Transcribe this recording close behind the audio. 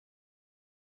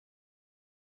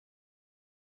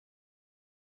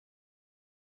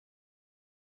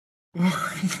What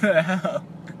the hell?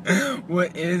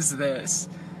 What is this?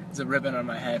 There's a ribbon on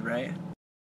my head, right?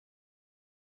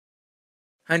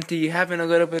 Hunty, you having a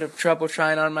little bit of trouble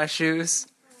trying on my shoes?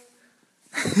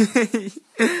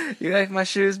 You like my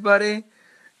shoes, buddy?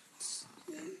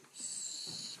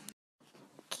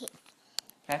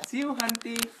 That's you,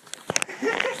 Hunty.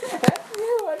 That's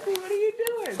you, Hunty. What are you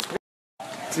doing?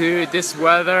 Dude, this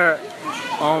weather.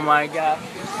 Oh my god.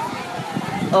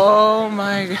 Oh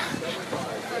my god.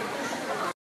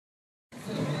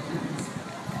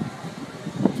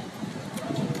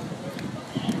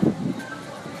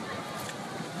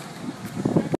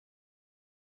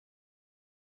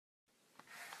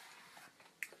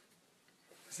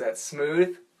 Is that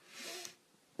smooth?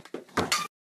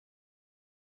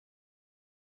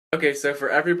 Okay, so for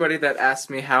everybody that asked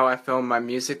me how I film my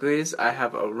musicallys, I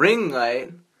have a ring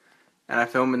light, and I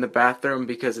film in the bathroom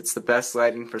because it's the best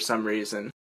lighting for some reason.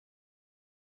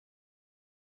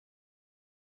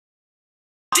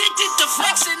 Addicted to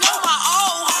flexing on my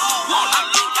own.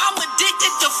 I think I'm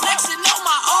addicted to flexing on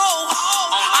my own.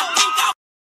 I think I'm.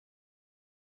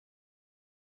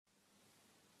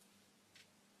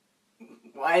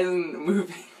 Why isn't it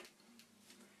moving?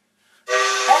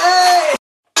 Hey!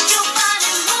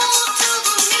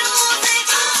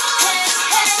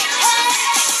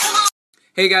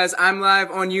 Hey guys, I'm live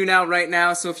on YouNow right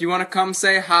now, so if you want to come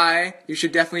say hi, you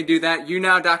should definitely do that.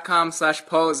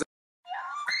 YouNow.com/Paul.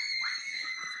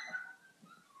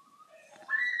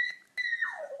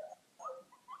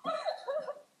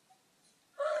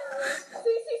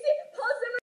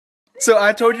 So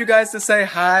I told you guys to say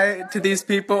hi to these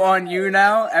people on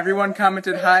YouNow. Everyone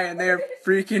commented hi and they're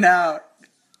freaking out.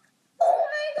 Oh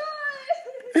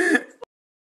my god!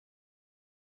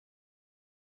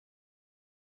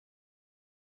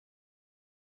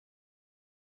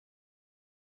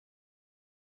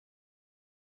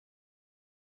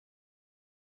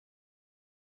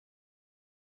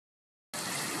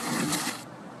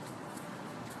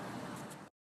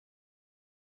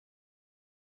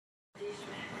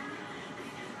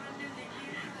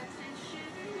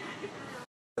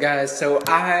 Guys, so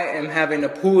I am having a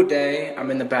pool day.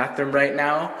 I'm in the bathroom right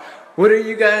now. What are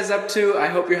you guys up to? I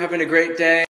hope you're having a great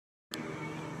day.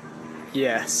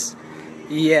 Yes.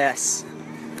 Yes.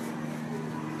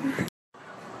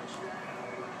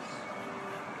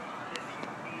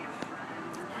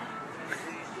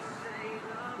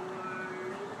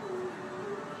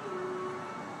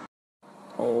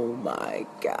 Oh my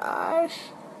gosh.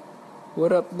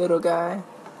 What up, little guy?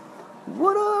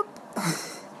 What up?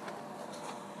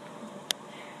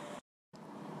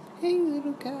 Hey,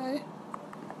 little guy.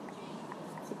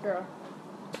 It's a girl.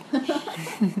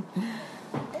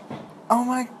 Oh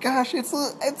my gosh,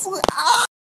 ah!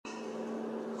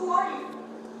 Who are you?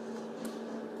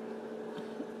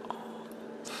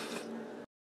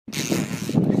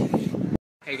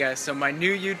 Hey guys, so my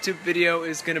new YouTube video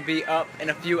is gonna be up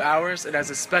in a few hours. It has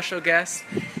a special guest,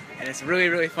 and it's really,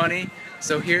 really funny.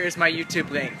 So here is my YouTube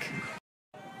link.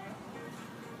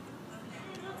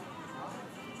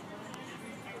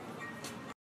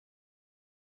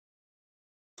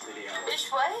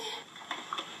 Which way?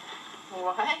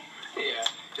 What? Yeah,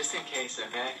 just in case,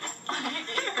 okay?